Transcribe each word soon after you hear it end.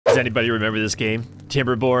Does anybody remember this game?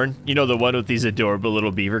 Timberborn? You know, the one with these adorable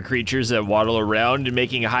little beaver creatures that waddle around and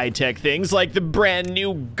making high-tech things like the brand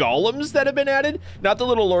new golems that have been added? Not the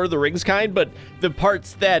little Lord of the Rings kind, but the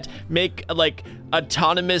parts that make, like,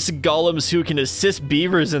 autonomous golems who can assist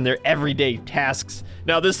beavers in their everyday tasks.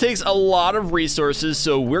 Now, this takes a lot of resources,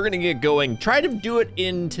 so we're gonna get going. Try to do it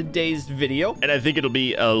in today's video, and I think it'll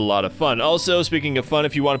be a lot of fun. Also, speaking of fun,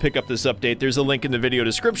 if you want to pick up this update, there's a link in the video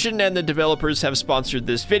description, and the developers have sponsored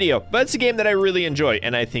this video. But it's a game that I really enjoy,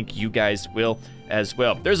 and I think you guys will as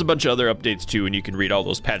well. There's a bunch of other updates too, and you can read all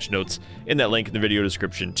those patch notes in that link in the video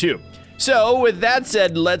description too. So with that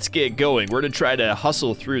said, let's get going. We're gonna try to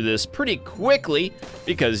hustle through this pretty quickly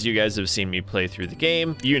because you guys have seen me play through the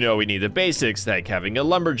game. You know we need the basics, like having a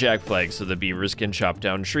lumberjack flag so the beavers can chop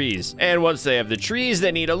down trees. And once they have the trees,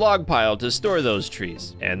 they need a log pile to store those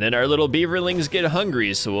trees. And then our little beaverlings get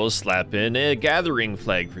hungry, so we'll slap in a gathering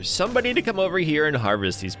flag for somebody to come over here and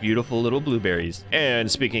harvest these beautiful little blueberries.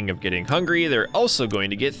 And speaking of getting hungry, they're also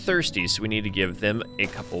going to get thirsty, so we need to give them a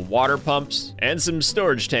couple water pumps and some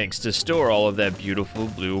storage tanks to store all of that beautiful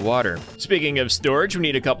blue water. Speaking of storage, we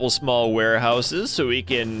need a couple small warehouses so we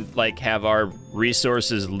can like have our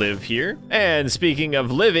resources live here. And speaking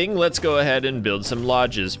of living, let's go ahead and build some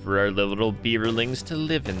lodges for our little beaverlings to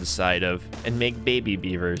live inside of and make baby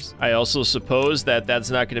beavers. I also suppose that that's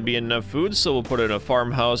not going to be enough food, so we'll put in a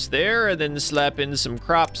farmhouse there and then slap in some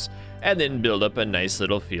crops and then build up a nice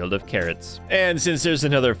little field of carrots. And since there's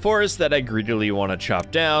another forest that I greedily want to chop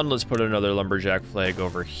down, let's put another lumberjack flag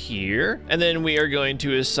over here. And then we are going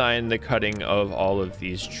to assign the cutting of all of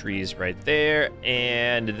these trees right there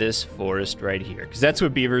and this forest right here, because that's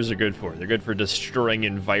what beavers are good for. They're good for destroying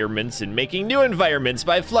environments and making new environments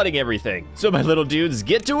by flooding everything. So my little dudes,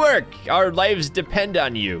 get to work. Our lives depend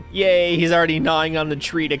on you. Yay, he's already gnawing on the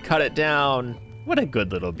tree to cut it down. What a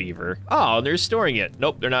good little beaver. Oh, they're storing it.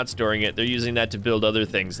 Nope, they're not storing it. They're using that to build other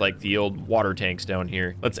things like the old water tanks down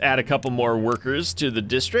here. Let's add a couple more workers to the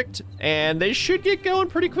district, and they should get going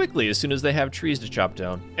pretty quickly as soon as they have trees to chop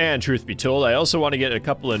down. And truth be told, I also want to get a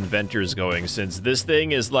couple inventors going since this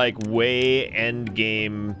thing is like way end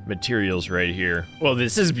game materials right here. Well,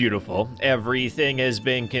 this is beautiful. Everything has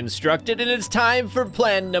been constructed and it's time for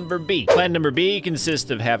plan number B. Plan number B consists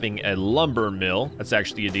of having a lumber mill. That's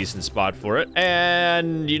actually a decent spot for it.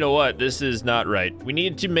 And you know what? This is not right. We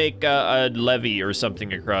need to make a levee or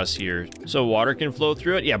something across here so water can flow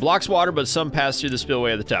through it. Yeah, blocks water, but some pass through the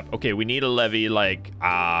spillway at the top. Okay, we need a levee like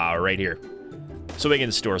right here. So we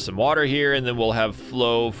can store some water here, and then we'll have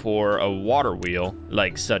flow for a water wheel,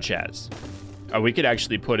 like such as. We could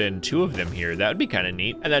actually put in 2 of them here. That would be kind of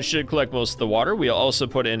neat. And that should collect most of the water. We'll also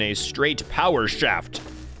put in a straight power shaft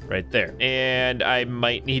right there. And I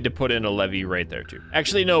might need to put in a levee right there too.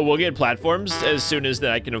 Actually, no, we'll get platforms as soon as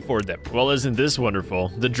I can afford them. Well, isn't this wonderful?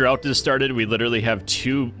 The drought has started. We literally have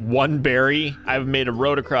 1 berry. I've made a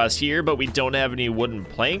road across here, but we don't have any wooden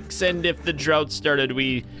planks. And if the drought started,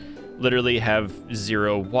 we literally have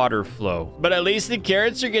 0 water flow. But at least the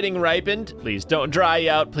carrots are getting ripened. Please don't dry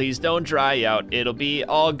out. Please don't dry out. It'll be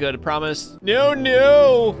all good, I promise. No,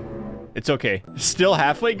 no. It's okay. Still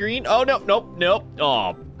halfway green? Oh, no, nope, nope.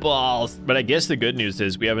 Oh, balls. But I guess the good news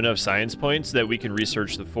is we have enough science points that we can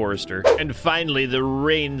research the forester. And finally, the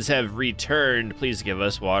rains have returned. Please give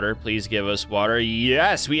us water. Please give us water.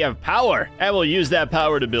 Yes, we have power. And we'll use that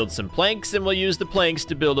power to build some planks, and we'll use the planks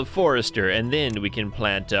to build a forester. And then we can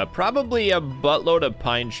plant probably a buttload of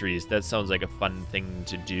pine trees. That sounds like a fun thing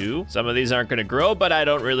to do. Some of these aren't going to grow, but I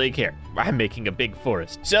don't really care. I'm making a big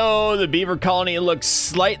forest. So the beaver colony looks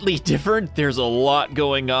slightly different. There's a lot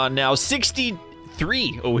going on now.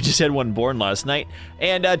 63. Oh, we just had one born last night.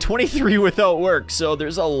 And 23 without work. So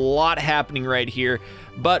there's a lot happening right here.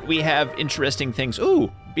 But we have interesting things.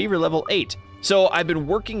 Ooh, beaver level 8. So I've been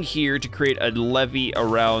working here to create a levee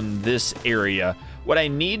around this area. What I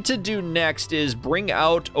need to do next is bring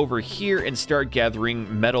out over here and start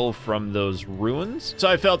gathering metal from those ruins. So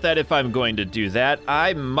I felt that if I'm going to do that,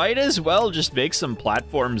 I might as well just make some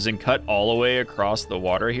platforms and cut all the way across the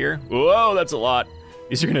water here. Whoa, that's a lot.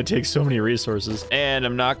 These are gonna take so many resources. And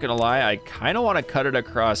I'm not gonna lie, I kind of want to cut it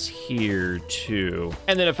across here too.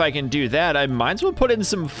 And then if I can do that, I might as well put in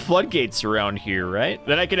some floodgates around here, right?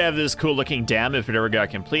 Then I could have this cool looking dam if it ever got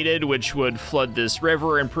completed, which would flood this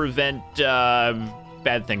river and prevent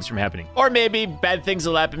bad things from happening. Or maybe bad things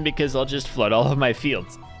will happen because I'll just flood all of my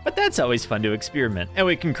fields. But that's always fun to experiment. And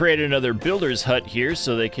we can create another builder's hut here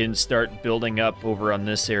so they can start building up over on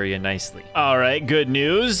this area nicely. All right, good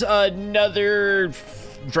news. Another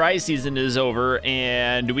dry season is over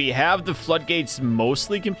and we have the floodgates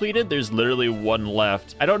mostly completed. There's literally one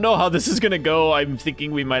left. I don't know how this is gonna go. I'm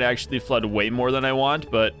thinking we might actually flood way more than I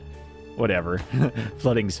want, but whatever.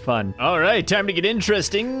 Flooding's fun. All right, time to get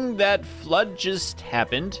interesting. That flood just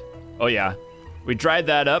happened. Oh yeah, we dried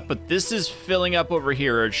that up, but this is filling up over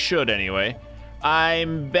here, or it should anyway.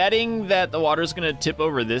 I'm betting that the water's gonna tip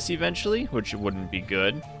over this eventually, which wouldn't be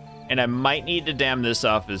good. And I might need to dam this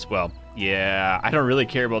off as well. Yeah, I don't really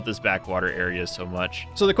care about this backwater area so much.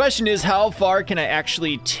 So the question is, how far can I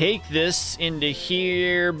actually take this into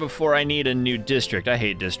here before I need a new district? I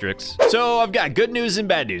hate districts. So I've got good news and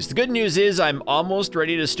bad news. The good news is I'm almost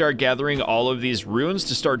ready to start gathering all of these runes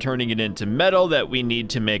to start turning it into metal that we need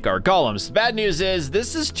to make our golems. The bad news is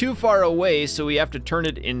this is too far away, so we have to turn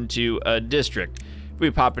it into a district. If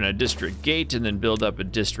we pop in a district gate and then build up a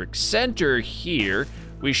district center here,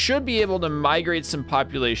 we should be able to migrate some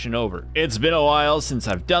population over. It's been a while since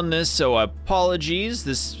I've done this, so apologies.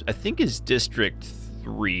 This, I think, is District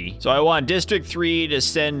 3. So I want District 3 to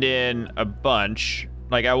send in a bunch.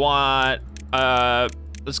 Like, I want,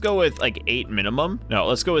 let's go with like 8 minimum. No,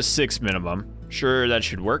 let's go with 6 minimum. Sure, that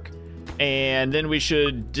should work. And then we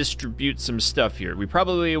should distribute some stuff here. We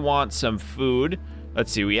probably want some food.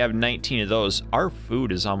 Let's see, we have 19 of those. Our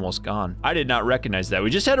food is almost gone. I did not recognize that. We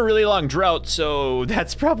just had a really long drought, so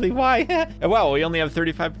that's probably why. Wow, we only have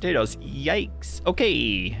 35 potatoes. Yikes.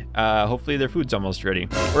 Okay, hopefully their food's almost ready.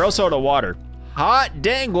 We're also out of water. Hot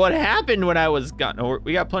dang, what happened when I was gone? Oh,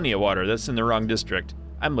 we got plenty of water. That's in the wrong district.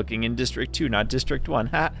 I'm looking in District 2, not District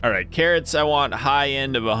 1. All right, carrots, I want high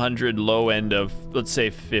end of 100, low end of, let's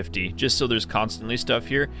say 50, just so there's constantly stuff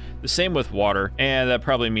here. The same with water, and that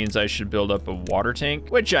probably means I should build up a water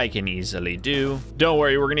tank, which I can easily do. Don't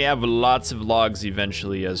worry, we're gonna have lots of logs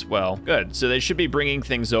eventually as well. Good, so they should be bringing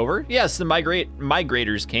things over. Yes, the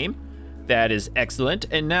migrators came. That is excellent,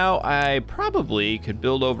 and now I probably could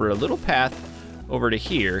build over a little path over to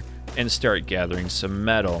here and start gathering some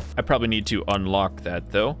metal. I probably need to unlock that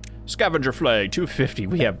though. Scavenger flag, 250,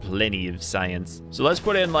 we have plenty of science. So let's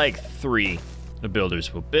put in like 3. The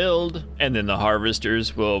builders will build, and then the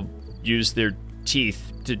harvesters will use their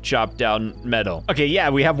teeth to chop down metal. Okay, yeah,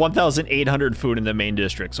 we have 1,800 food in the main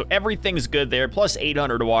district, so everything's good there, plus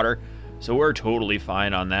 800 water. So we're totally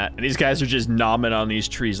fine on that. And these guys are just nomming on these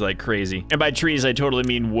trees like crazy. And by trees, I totally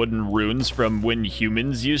mean wooden ruins from when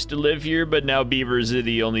humans used to live here, but now beavers are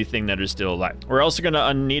the only thing that are still alive. We're also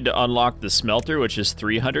gonna need to unlock the smelter, which is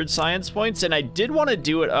 300 science points. And I did want to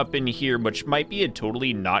do it up in here, which might be a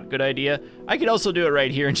totally not good idea. I could also do it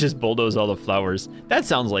right here and just bulldoze all the flowers. That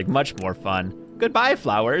sounds like much more fun. Goodbye,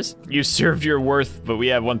 flowers. You served your worth, but we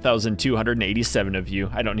have 1,287 of you.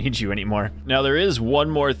 I don't need you anymore. Now, there is one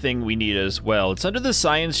more thing we need as well. It's under the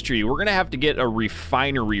science tree. We're gonna have to get a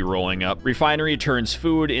refinery rolling up. Refinery turns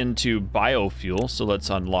food into biofuel, so let's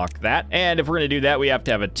unlock that. And if we're gonna do that, we have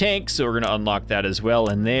to have a tank, so we're gonna unlock that as well.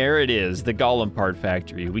 And there it is, the golem part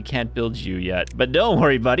factory. We can't build you yet. But don't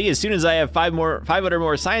worry, buddy. As soon as I have 500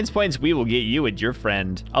 more science points, we will get you and your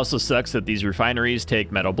friend. Also sucks that these refineries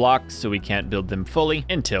take metal blocks, so we can't build them fully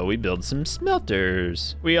until we build some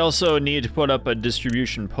smelters. We also need to put up a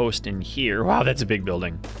distribution post in here. Wow, that's a big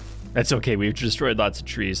building. That's okay, we've destroyed lots of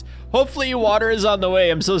trees. Hopefully water is on the way.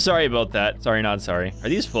 I'm so sorry about that. Sorry, not sorry. Are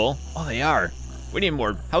these full? Oh, they are. We need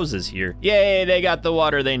more houses here. Yay, they got the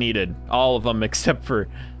water they needed. All of them except for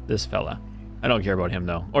this fella. I don't care about him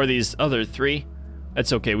though. Or these other 3.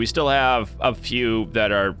 That's okay, we still have a few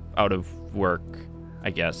that are out of work,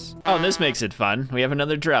 I guess. Oh, and this makes it fun. We have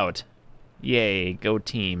another drought. Yay, go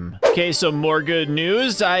team. Okay, so more good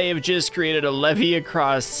news. I have just created a levee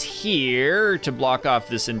across here to block off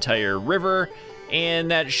this entire river, and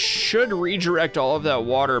that should redirect all of that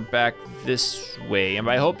water back this way. Am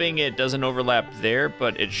I hoping it doesn't overlap there,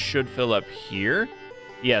 but it should fill up here?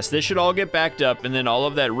 Yes, this should all get backed up, and then all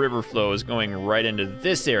of that river flow is going right into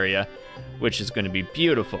this area, which is going to be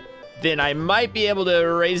beautiful. Then I might be able to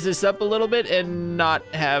raise this up a little bit and not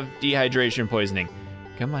have dehydration poisoning.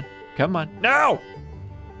 Come on. Come on. No!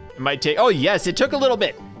 It might take, oh yes, it took a little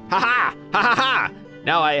bit. Ha-ha, ha-ha-ha.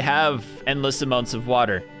 Now I have endless amounts of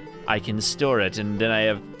water. I can store it, and then I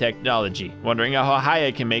have technology. Wondering how high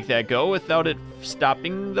I can make that go without it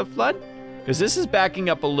stopping the flood? Because this is backing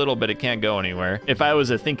up a little bit, it can't go anywhere. If I was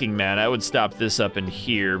a thinking man, I would stop this up in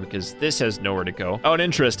here because this has nowhere to go. Oh, and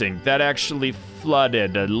interesting, that actually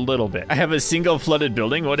flooded a little bit. I have a single flooded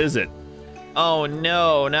building, what is it? Oh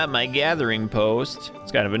no, not my gathering post.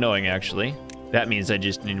 It's kind of annoying, actually. That means I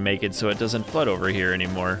just need to make it so it doesn't flood over here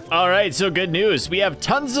anymore. All right, so good news. We have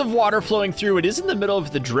tons of water flowing through. It is in the middle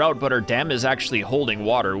of the drought, but our dam is actually holding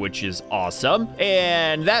water, which is awesome.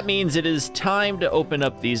 And that means it is time to open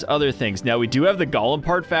up these other things. Now, we do have the golem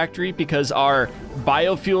part factory because our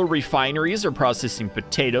biofuel refineries are processing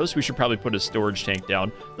potatoes. We should probably put a storage tank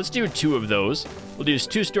down. Let's do 2 of those. We'll do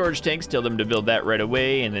 2 storage tanks, tell them to build that right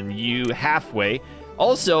away, and then you halfway.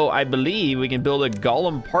 Also, I believe we can build a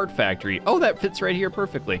golem part factory. Oh, that fits right here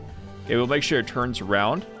perfectly. Okay, we'll make sure it turns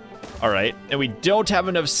around. All right, and we don't have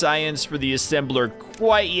enough science for the assembler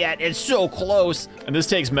quite yet. It's so close. And this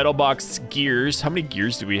takes metal box gears. How many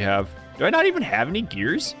gears do we have? Do I not even have any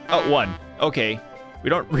gears? Oh, 1. Okay. We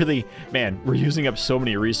don't really, man, we're using up so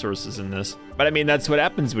many resources in this. But I mean, that's what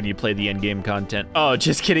happens when you play the end game content. Oh,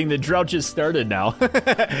 just kidding, the drought just started now.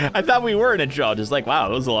 I thought we were in a drought, just like, wow,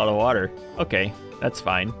 that was a lot of water. Okay, that's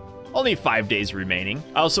fine. Only 5 days remaining.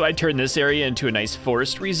 Also, I turned this area into a nice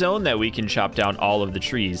forestry zone that we can chop down all of the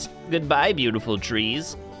trees. Goodbye, beautiful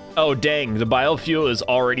trees. Oh, dang, the biofuel is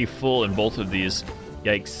already full in both of these.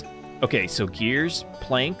 Yikes. Okay, so gears,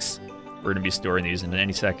 planks. We're gonna be storing these in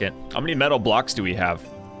any second. How many metal blocks do we have?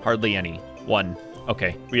 Hardly any. 1.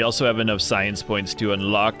 Okay. We also have enough science points to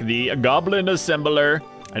unlock the goblin assembler.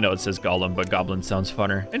 I know it says golem, but goblin sounds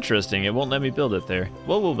funner. Interesting, it won't let me build it there.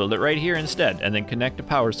 Well, we'll build it right here instead, and then connect a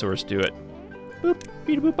power source to it. Boop,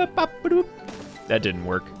 boop, boop, boop, boop. That didn't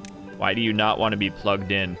work. Why do you not want to be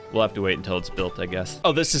plugged in? We'll have to wait until it's built, I guess.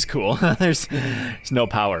 Oh, this is cool. There's no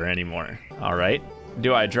power anymore. All right.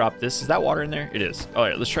 Do I drop this? Is that water in there? It is. All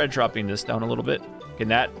right, let's try dropping this down a little bit. Can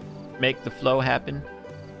that make the flow happen?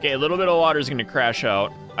 Okay, a little bit of water is gonna crash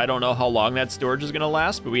out. I don't know how long that storage is gonna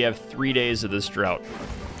last, but we have 3 days of this drought.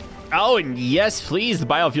 Oh, and yes, please, the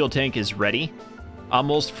biofuel tank is ready.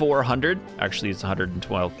 Almost 400. Actually, it's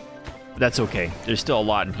 112. But that's okay. There's still a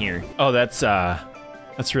lot in here. Oh, that's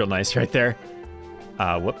real nice right there.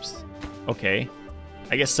 Whoops. Okay.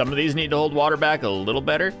 I guess some of these need to hold water back a little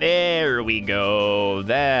better. There we go.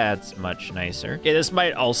 That's much nicer. Okay, this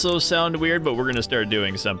might also sound weird, but we're gonna start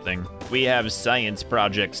doing something. We have science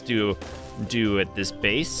projects to do at this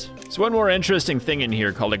base. So one more interesting thing in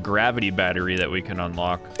here called a gravity battery that we can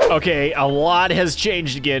unlock. Okay, a lot has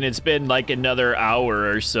changed again. It's been like another hour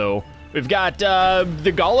or so. We've got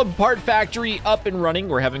the golem part factory up and running.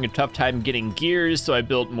 We're having a tough time getting gears, so I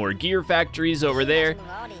built more gear factories over there.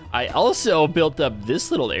 I also built up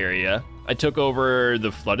this little area. I took over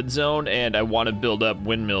the flooded zone, and I want to build up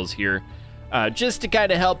windmills here just to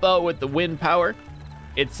kind of help out with the wind power.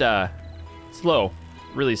 It's slow,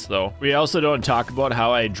 really slow. We also don't talk about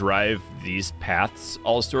how I drive these paths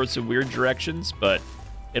all sorts of weird directions, but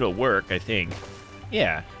it'll work, I think.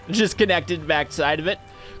 Yeah, just connected backside of it.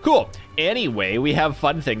 Cool. Anyway, we have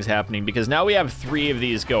fun things happening because now we have 3 of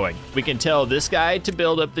these going. We can tell this guy to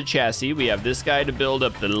build up the chassis. We have this guy to build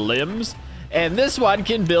up the limbs. And this one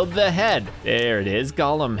can build the head. There it is,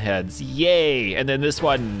 golem heads. Yay. And then this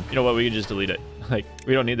one, you know what, we can just delete it. Like,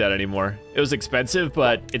 we don't need that anymore. It was expensive,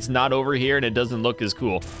 but it's not over here and it doesn't look as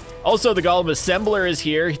cool. Also, the golem assembler is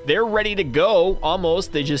here. They're ready to go,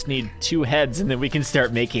 almost. They just need 2 heads and then we can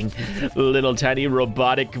start making little tiny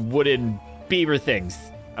robotic wooden beaver things.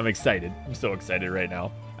 I'm excited. I'm so excited right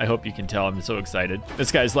now. I hope you can tell I'm so excited.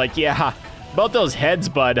 This guy's like, yeah, about those heads,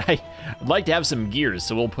 bud. I'd like to have some gears,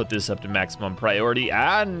 so we'll put this up to maximum priority.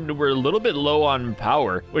 And we're a little bit low on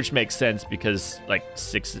power, which makes sense because like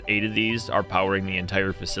 6, 8 of these are powering the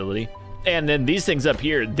entire facility. And then these things up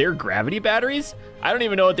here, they're gravity batteries. I don't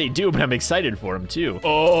even know what they do, but I'm excited for them too.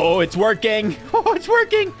 Oh, it's working. Oh, it's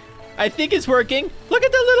working. I think it's working. Look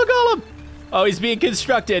at the little golem. Oh, he's being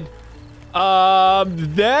constructed.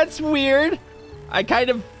 That's weird. I kind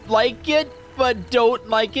of like it, but don't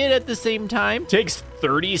like it at the same time. Takes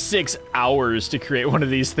 36 hours to create one of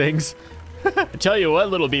these things. I tell you what,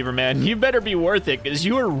 little beaver man, you better be worth it because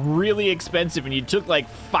you are really expensive and you took like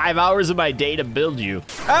 5 hours of my day to build you.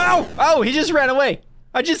 Ow! Oh, he just ran away.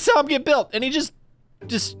 I just saw him get built and he just,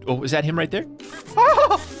 oh, is that him right there?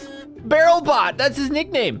 Oh, BarrelBot, that's his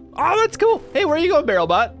nickname. Oh, that's cool. Hey, where are you going,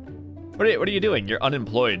 BarrelBot? What are you doing? You're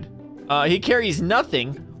unemployed. He carries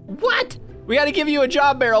nothing. What? We gotta give you a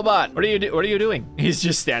job, BarrelBot. What are you doing? He's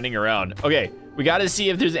just standing around. Okay, we gotta see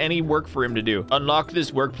if there's any work for him to do. Unlock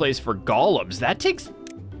this workplace for golems. That takes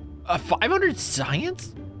 500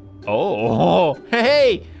 science? Oh,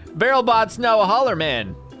 hey, BarrelBot's now a hauler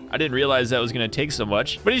man. I didn't realize that was gonna take so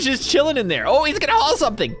much, but he's just chilling in there. Oh, he's gonna haul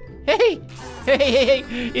something. Hey,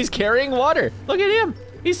 he's carrying water. Look at him.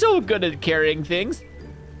 He's so good at carrying things.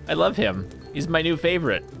 I love him. He's my new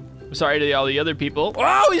favorite. I'm sorry to all the other people.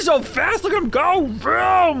 Oh, he's so fast. Look at him go.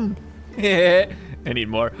 Vroom. I need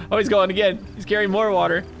more. Oh, he's going again. He's carrying more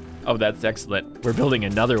water. Oh, that's excellent. We're building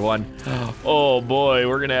another one. Oh boy,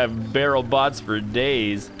 we're gonna have barrel bots for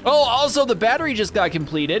days. Oh, also the battery just got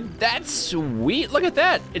completed. That's sweet, look at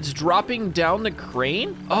that. It's dropping down the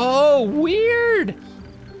crane. Oh, weird.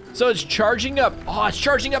 So it's charging up, it's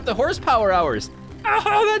charging up the horsepower hours.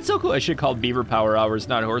 Oh, that's so cool. I should call beaver power hours,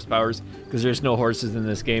 not horsepowers, because there's no horses in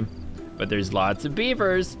this game, but there's lots of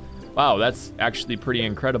beavers. Wow, that's actually pretty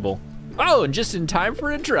incredible. Oh, and just in time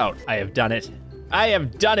for a drought. I have done it. I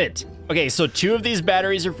have done it. Okay, so 2 of these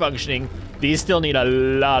batteries are functioning. These still need a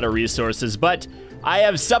lot of resources, but I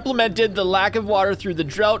have supplemented the lack of water through the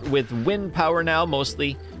drought with wind power now,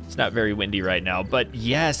 mostly. It's not very windy right now, but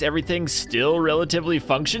yes, everything's still relatively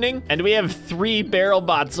functioning. And we have 3 barrel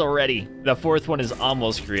bots already. The 4th one is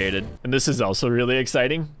almost created. And this is also really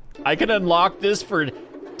exciting. I can unlock this for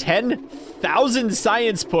 10,000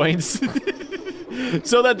 science points.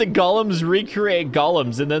 So that the golems recreate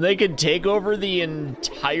golems and then they can take over the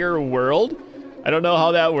entire world. I don't know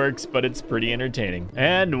how that works, but it's pretty entertaining.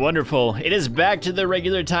 And wonderful. It is back to the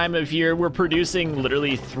regular time of year. We're producing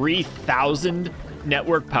literally 3,000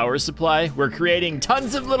 network power supply. We're creating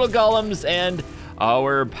tons of little golems and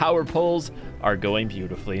our power poles are going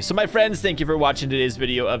beautifully. So my friends, thank you for watching today's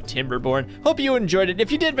video of Timberborn. Hope you enjoyed it.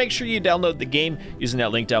 If you did, make sure you download the game using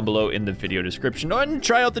that link down below in the video description and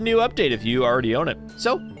try out the new update if you already own it.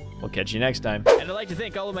 So we'll catch you next time. And I'd like to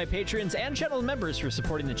thank all of my patrons and channel members for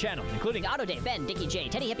supporting the channel, including AutoDave, Ben, Dickie J,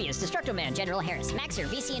 Teddy Hippias, Destructoman, General Harris, Maxer,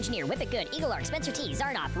 VC Engineer, Whippet Good, Eagle Arc, Spencer T,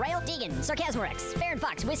 Zarnoff, Royal Deegan, Sarcasmorex, Baron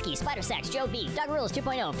Fox, Whiskey, Splatter Sacks, Joe B, Dog Rules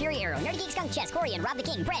 2.0, Fury Arrow, Nerdy Geek Skunk Chess, Corian, Rob the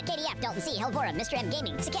King, Brad, KDF, Dalton C, Helvora, Mr. M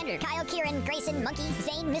Gaming, Sikander, Kyle, Kieran, Grayson, Monkey,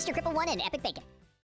 Zane, Mr. Cripple 1, and Epic Bacon.